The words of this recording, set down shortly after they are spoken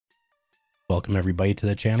Welcome everybody to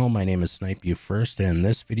the channel. My name is Snipe You First, and in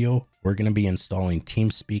this video we're going to be installing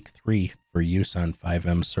TeamSpeak 3 for use on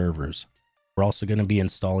 5M servers. We're also going to be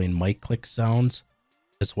installing mic click sounds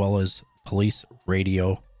as well as police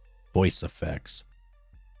radio voice effects.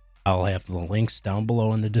 I'll have the links down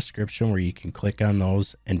below in the description where you can click on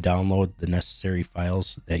those and download the necessary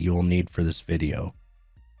files that you will need for this video.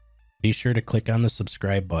 Be sure to click on the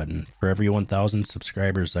subscribe button. For every 1,000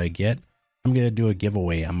 subscribers I get, I'm going to do a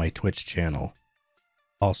giveaway on my Twitch channel.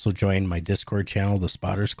 Also join my Discord channel, the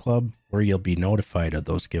Spotters Club, where you'll be notified of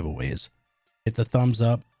those giveaways. Hit the thumbs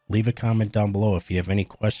up, leave a comment down below if you have any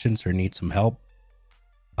questions or need some help.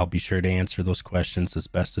 I'll be sure to answer those questions as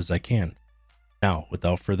best as I can. Now,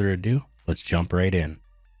 without further ado, let's jump right in.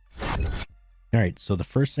 Alright, so the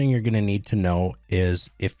first thing you're going to need to know is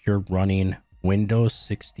if you're running Windows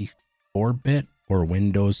 64-bit or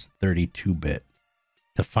Windows 32-bit.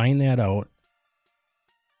 To find that out,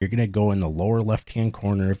 you're going to go in the lower left-hand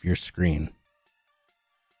corner of your screen.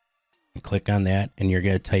 And click on that, and you're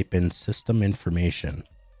going to type in system information.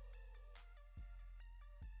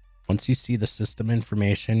 Once you see the system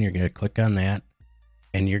information, you're going to click on that,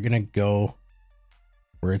 and you're going to go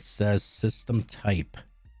where it says system type.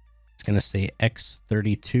 It's going to say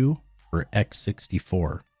X32 or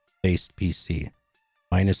X64 based PC.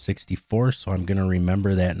 Mine is 64, so I'm going to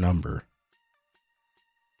remember that number.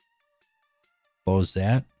 Close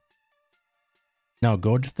that. Now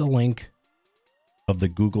go to the link of the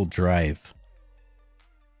Google Drive,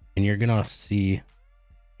 and you're going to see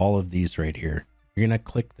all of these right here. You're going to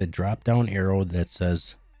click the drop down arrow that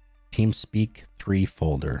says TeamSpeak 3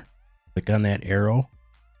 folder. Click on that arrow.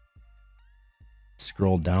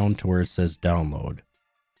 Scroll down to where it says download.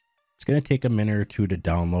 It's going to take a minute or two to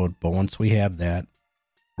download, but once we have that,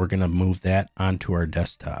 we're going to move that onto our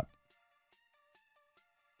desktop.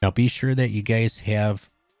 Now be sure that you guys have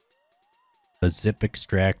a zip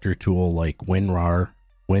extractor tool like WinRAR,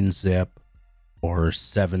 WinZip, or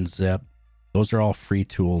 7-Zip. Those are all free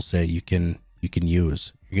tools that you can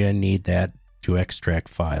use. You're going to need that to extract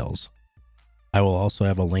files. I will also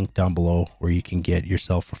have a link down below where you can get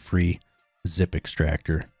yourself a free zip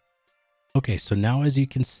extractor. Okay, so now as you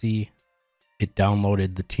can see, it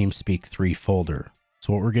downloaded the TeamSpeak 3 folder.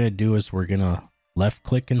 So what we're going to do is we're going to left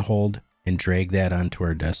click and hold and drag that onto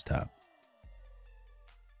our desktop.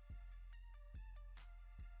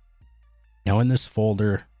 Now in this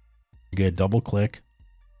folder, you're going to double click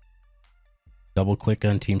on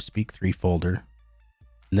TeamSpeak 3 folder.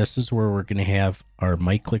 And this is where we're going to have our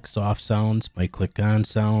mic click off sounds, mic click on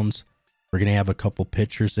sounds. We're going to have a couple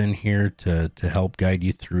pictures in here to help guide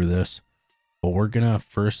you through this. But we're going to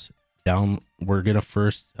first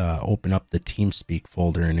open up the TeamSpeak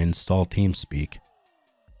folder and install TeamSpeak.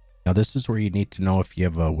 Now this is where you need to know if you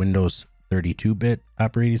have a Windows 32-bit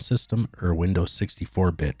operating system or Windows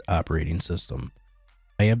 64-bit operating system.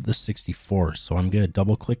 I have the 64, so I'm going to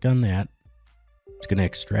double click on that. It's going to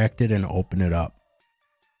extract it and open it up.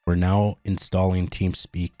 We're now installing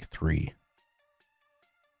TeamSpeak 3.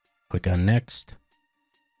 Click on next.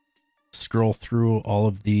 Scroll through all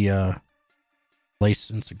of the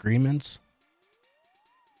license agreements.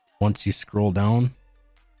 Once you scroll down,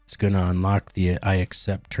 it's going to unlock the I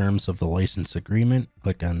accept terms of the license agreement.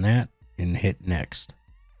 Click on that and hit next.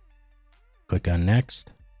 Click on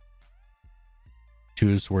next.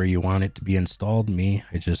 Choose where you want it to be installed. Me,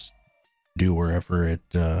 I just do wherever it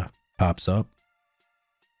pops up.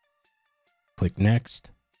 Click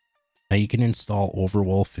next. Now you can install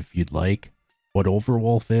Overwolf if you'd like. What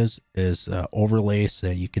Overwolf is overlay so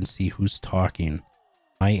that you can see who's talking.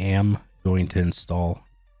 I am going to install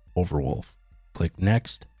Overwolf. Click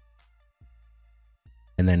next.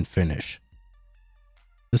 And then finish.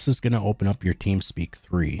 This is going to open up your TeamSpeak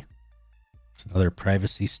 3. It's another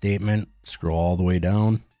privacy statement. Scroll all the way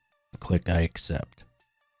down. Click I accept.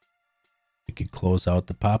 You can close out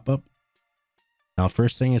the pop-up. Now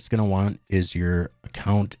first thing it's going to want is your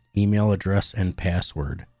account email address and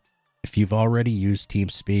password. If you've already used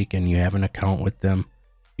TeamSpeak and you have an account with them,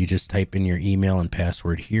 you just type in your email and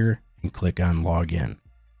password here and click on login.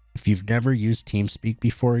 If you've never used TeamSpeak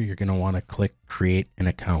before, you're going to want to click create an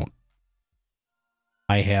account.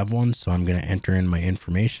 I have one, so I'm going to enter in my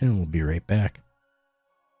information and we'll be right back.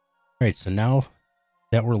 All right, so now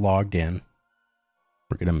that we're logged in,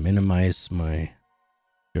 we're going to minimize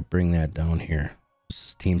bring that down here. This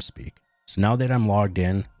is TeamSpeak. So now that I'm logged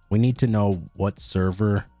in, we need to know what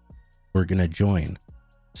server we're going to join.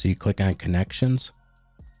 So you click on connections,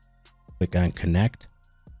 click on connect.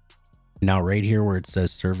 Now right here where it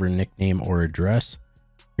says server nickname or address,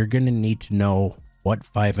 you're going to need to know what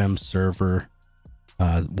 5M server,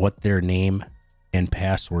 what their name and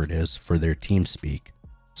password is for their TeamSpeak.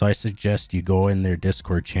 So I suggest you go in their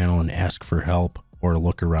Discord channel and ask for help, or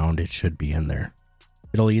look around. It should be in there.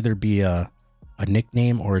 It'll either be a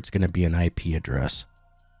nickname or it's going to be an IP address.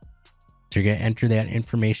 So you're going to enter that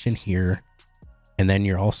information here, and then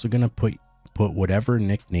you're also going to put whatever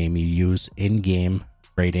nickname you use in game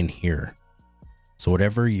right in here. So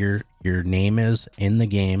whatever your name is in the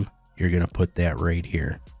game, you're going to put that right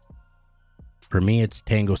here. For me, it's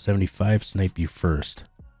Tango75, Snipe you first.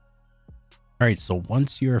 All right, so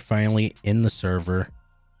once you're finally in the server,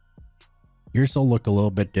 yours will look a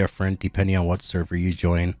little bit different depending on what server you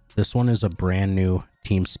join. This one is a brand new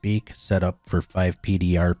TeamSpeak setup for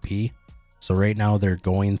 5PDRP. So right now they're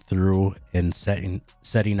going through and setting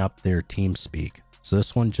up their TeamSpeak. So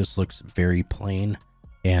this one just looks very plain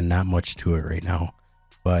and not much to it right now.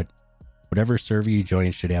 But whatever server you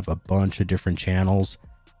join should have a bunch of different channels,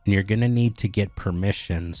 and you're going to need to get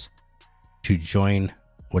permissions to join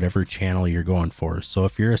whatever channel you're going for. So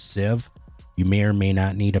if you're a Civ, you may or may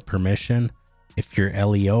not need a permission. If you're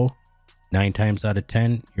LEO, 9 times out of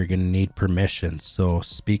 10, you're going to need permissions. So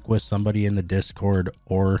speak with somebody in the Discord,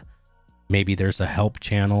 or maybe there's a help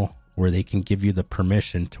channel where they can give you the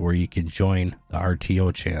permission to where you can join the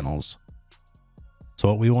RTO channels. So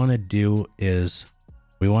what we want to do is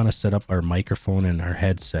we want to set up our microphone and our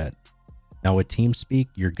headset. Now with TeamSpeak,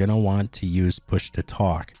 you're going to want to use push to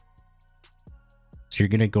talk. So you're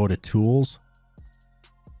going to go to tools,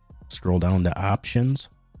 scroll down to options,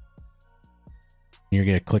 and you're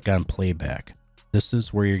going to click on playback. This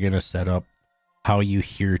is where you're going to set up how you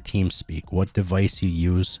hear TeamSpeak, what device you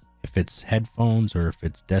use. If it's headphones or if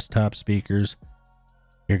it's desktop speakers,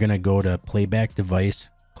 you're going to go to playback device,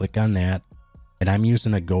 click on that. And I'm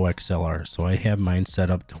using a Go XLR, so I have mine set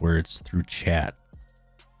up to where it's through chat.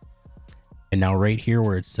 And now right here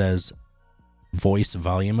where it says voice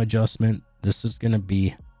volume adjustment, this is going to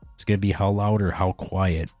be, it's going to be how loud or how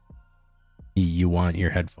quiet you want your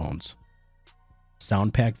headphones.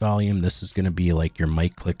 Sound pack volume, this is going to be like your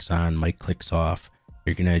mic clicks on, mic clicks off.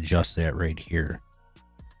 You're going to adjust that right here.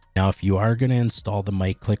 Now, if you are going to install the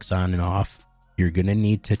mic clicks on and off, you're going to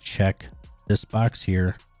need to check this box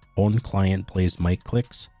here. Own client plays mic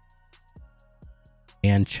clicks,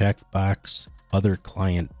 and check box other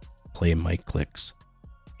client play mic clicks,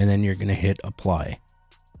 and then you're going to hit apply.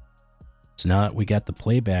 So now that we got the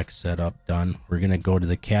playback setup done, we're going to go to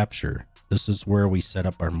the capture. This is where we set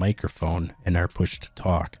up our microphone and our push to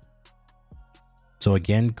talk. So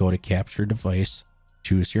again, go to capture device,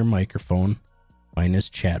 choose your microphone. Mine is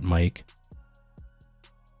chat mic.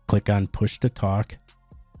 Click on push to talk.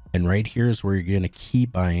 And right here is where you're going to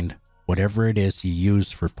keybind whatever it is you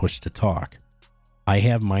use for push to talk. I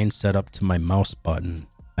have mine set up to my mouse button.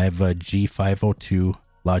 I have a G502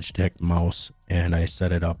 Logitech mouse, and I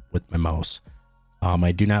set it up with my mouse.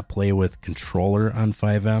 I do not play with controller on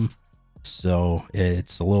 5M, so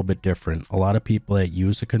it's a little bit different. A lot of people that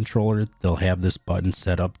use a controller, they'll have this button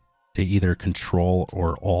set up to either control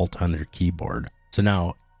or alt on their keyboard. So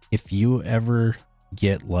now, if you ever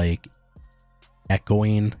get like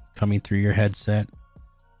echoing coming through your headset,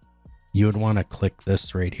 you would want to click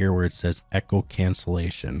this right here where it says echo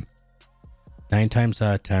cancellation. 9 times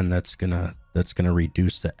out of 10, that's gonna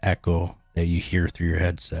reduce the echo that you hear through your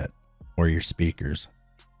headset or your speakers.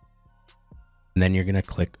 And then you're gonna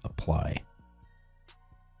click apply.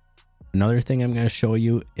 Another thing I'm going to show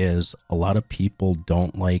you is a lot of people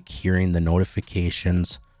don't like hearing the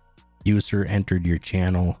notifications. User entered your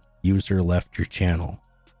channel, user left your channel.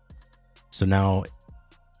 So now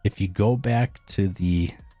if you go back to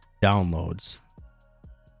the downloads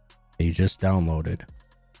that you just downloaded,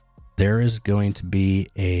 there is going to be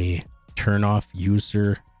a turn off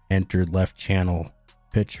user entered left channel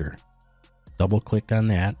picture. Double click on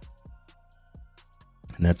that,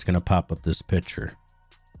 and that's going to pop up this picture.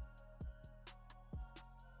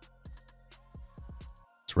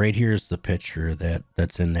 So right here is the picture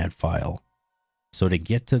that's in that file. So to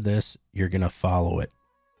get to this, you're going to follow it.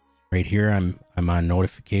 Right here, I'm on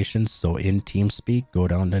notifications. So in TeamSpeak, go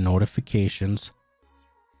down to notifications.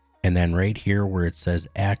 And then right here where it says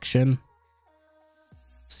action,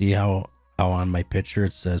 see how on my picture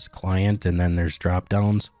it says client and then there's drop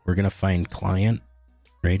downs. We're going to find client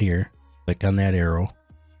right here. Click on that arrow.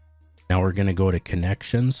 Now we're going to go to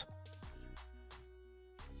connections.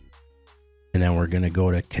 And then we're going to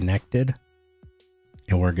go to connected.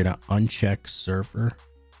 And we're going to uncheck server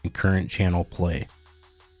and current channel play.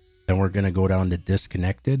 Then we're going to go down to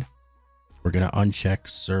disconnected. We're going to uncheck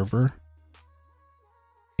server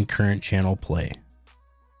and current channel play.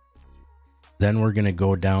 Then we're going to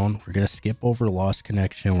go down. We're going to skip over lost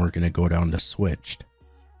connection. We're going to go down to switched.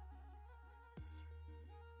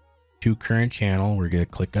 to current channel. We're going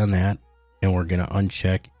to click on that, and we're going to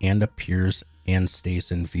uncheck and appears and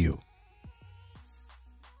stays in view.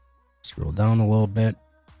 Scroll down a little bit.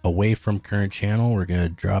 Away from current channel, we're going to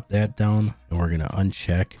drop that down, and we're going to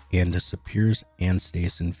uncheck and disappears and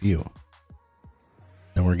stays in view.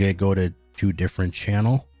 Then we're going to go to different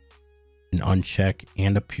channel and uncheck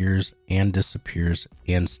and appears and disappears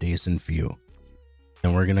and stays in view.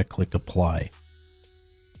 Then we're going to click apply.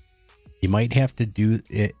 You might have to do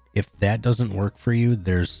it if that doesn't work for you.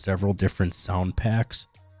 There's several different sound packs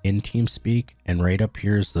in TeamSpeak, and right up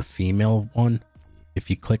here is the female one. If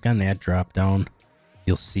you click on that drop down,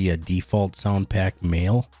 you'll see a default sound pack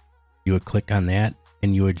male. You would click on that,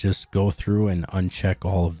 and you would just go through and uncheck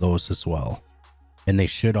all of those as well. And they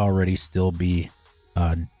should already still be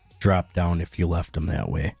dropped down if you left them that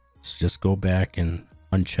way. So just go back and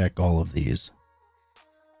uncheck all of these.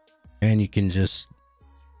 And you can just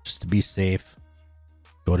to be safe,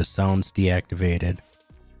 go to sounds deactivated,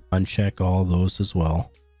 uncheck all those as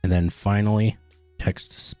well. And then finally,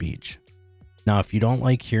 text to speech. Now, if you don't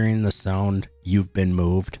like hearing the sound "you've been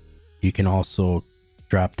moved," you can also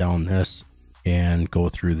drop down this and go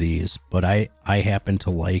through these. But I happen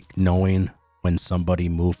to like knowing when somebody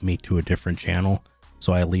moved me to a different channel,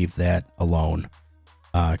 so I leave that alone.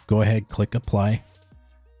 Go ahead, click apply.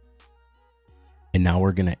 And now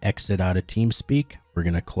we're going to exit out of TeamSpeak. We're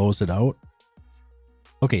going to close it out.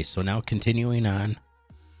 Okay, so now continuing on,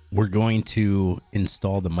 we're going to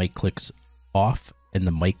install the mic clicks off and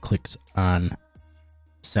the mic clicks on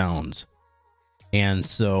sounds. And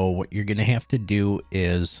so what you're going to have to do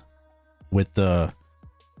is with the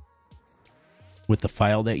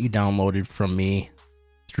file that you downloaded from me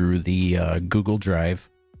through the Google Drive,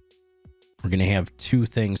 we're going to have two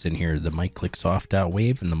things in here, the mic clicks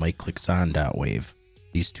off.wave and the mic clicks on.wave.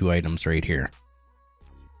 These two items right here.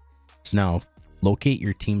 So now locate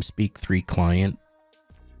your TeamSpeak 3 client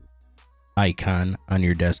icon on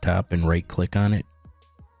your desktop and right click on it.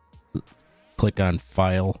 Click on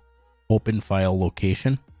File, Open File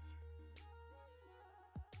Location.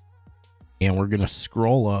 And we're going to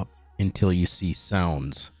scroll up until you see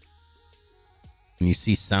Sounds. When you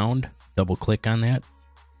see Sound, double click on that.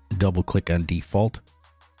 Double click on Default.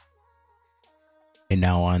 And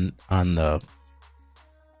now on the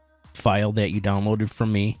file that you downloaded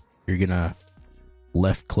from me, you're going to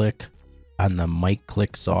left click on the mic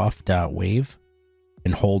clicks off.wave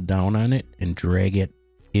and hold down on it and drag it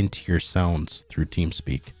into your sounds through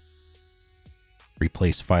TeamSpeak.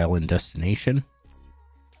 Replace file and destination.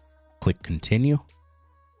 Click continue.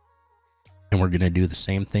 And we're going to do the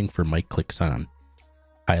same thing for mic clicks on.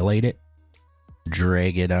 Highlight it,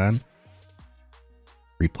 drag it on,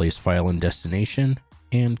 replace file and destination,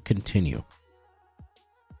 and continue.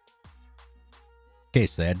 Okay,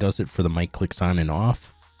 so that does it for the mic clicks on and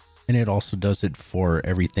off. And it also does it for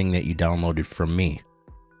everything that you downloaded from me.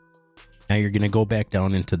 Now you're going to go back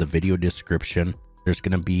down into the video description. There's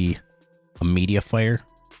going to be a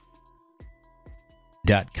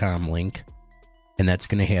mediafire.com link, and that's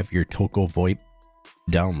going to have your Tokovoip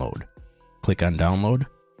download. Click on download.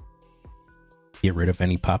 Get rid of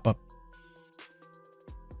any pop-up.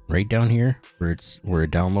 Right down here where it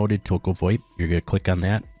downloaded Tokovoip, you're going to click on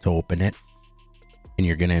that to open it, and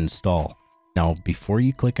you're going to install. Now, before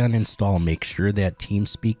you click on install, make sure that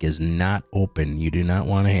TeamSpeak is not open. You do not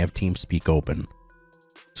want to have TeamSpeak open.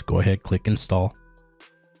 So go ahead, click install.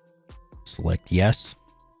 Select yes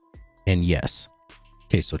and yes.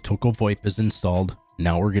 Okay, so Tokovoip is installed.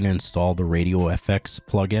 Now we're going to install the Radio FX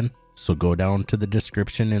plugin. So go down to the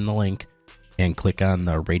description in the link and click on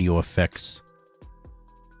the Radio FX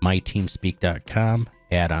myteamspeak.com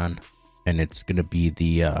add-on, and it's going to be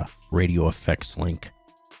the Radio FX link.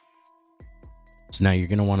 So now you're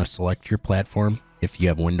going to want to select your platform. If you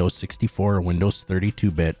have Windows 64 or Windows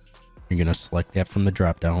 32-bit, you're going to select that from the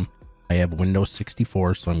drop-down. I have Windows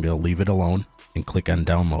 64, so I'm going to leave it alone and click on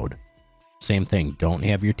download. Same thing, don't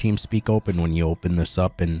have your TeamSpeak open when you open this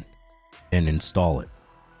up and install it.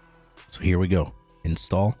 So here we go.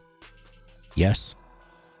 Install. Yes.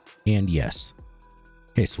 And yes.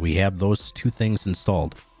 Okay, so we have those two things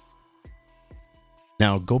installed.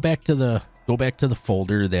 Now go back to the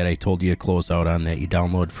folder that I told you to close out on that you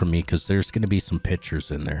downloaded from me, because there's going to be some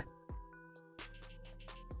pictures in there.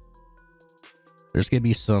 There's going to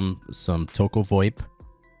be some Tokovoip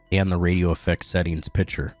and the Radio Effects settings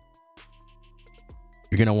picture.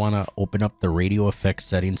 You're going to want to open up the Radio Effects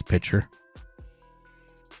settings picture.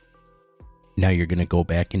 Now you're going to go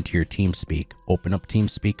back into your TeamSpeak. Open up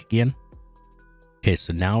TeamSpeak again. Okay,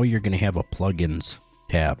 so now you're going to have a plugins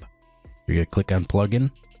tab. You're going to click on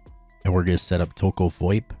plugin, and we're going to set up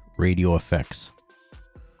Tokovoip Radio Effects.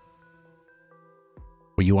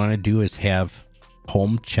 what you want to do is have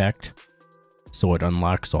home checked so it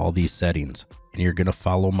unlocks all these settings. And you're going to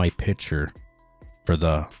follow my picture for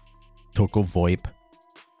the Tokovoip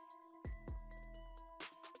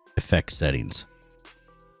effect settings.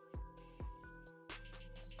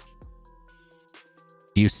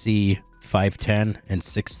 You see 510 and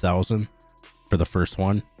 6000 for the first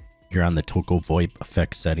one. You're on the Tokovoip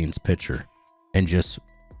effect settings picture, and just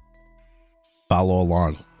follow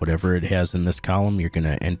along. Whatever it has in this column, you're going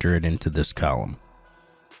to enter it into this column.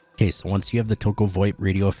 Okay, so once you have the Tokovoip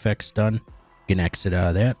radio effects done, you can exit out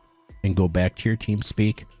of that and go back to your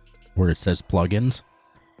TeamSpeak where it says plugins.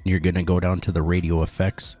 You're going to go down to the radio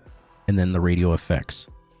effects and then the radio effects,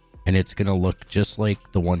 and it's going to look just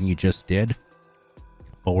like the one you just did,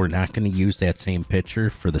 but we're not going to use that same picture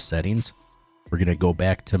for the settings. We're going to go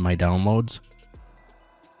back to my downloads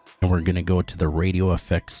and we're going to go to the radio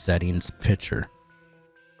effects settings picture,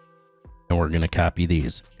 and we're going to copy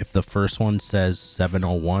these. If the first one says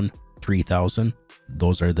 701 3000,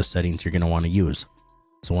 those are the settings you're going to want to use.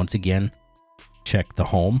 So once again, check the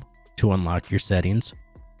home to unlock your settings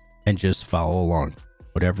and just follow along.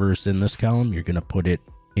 Whatever's in this column, you're going to put it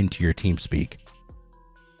into your TeamSpeak.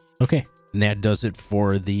 Okay, and that does it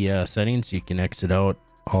for the settings. You can exit out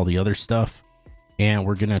all the other stuff, and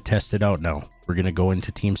we're going to test it out now. We're going to go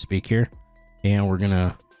into TeamSpeak here, and we're going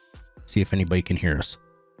to see if anybody can hear us.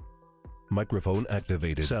 Microphone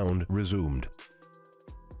activated. Sound resumed.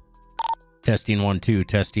 Testing 1 2,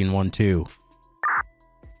 testing 1 2.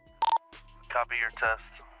 Copy your test.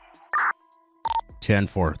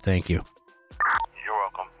 10-4, thank you. You're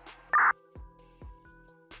welcome.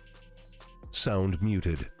 Sound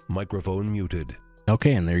muted. Microphone muted.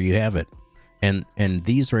 Okay, and there you have it. And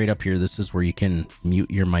these right up here, this is where you can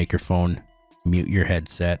mute your microphone, mute your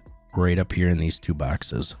headset, right up here in these two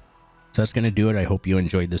boxes. So that's going to do it. I hope you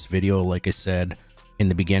enjoyed this video. Like I said in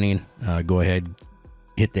the beginning, go ahead,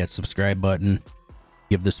 hit that subscribe button,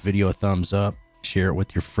 give this video a thumbs up, share it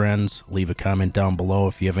with your friends, leave a comment down below.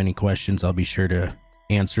 If you have any questions, I'll be sure to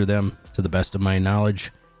answer them to the best of my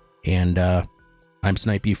knowledge. And I'm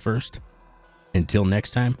Snipe first. Until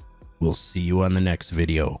next time, we'll see you on the next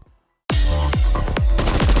video.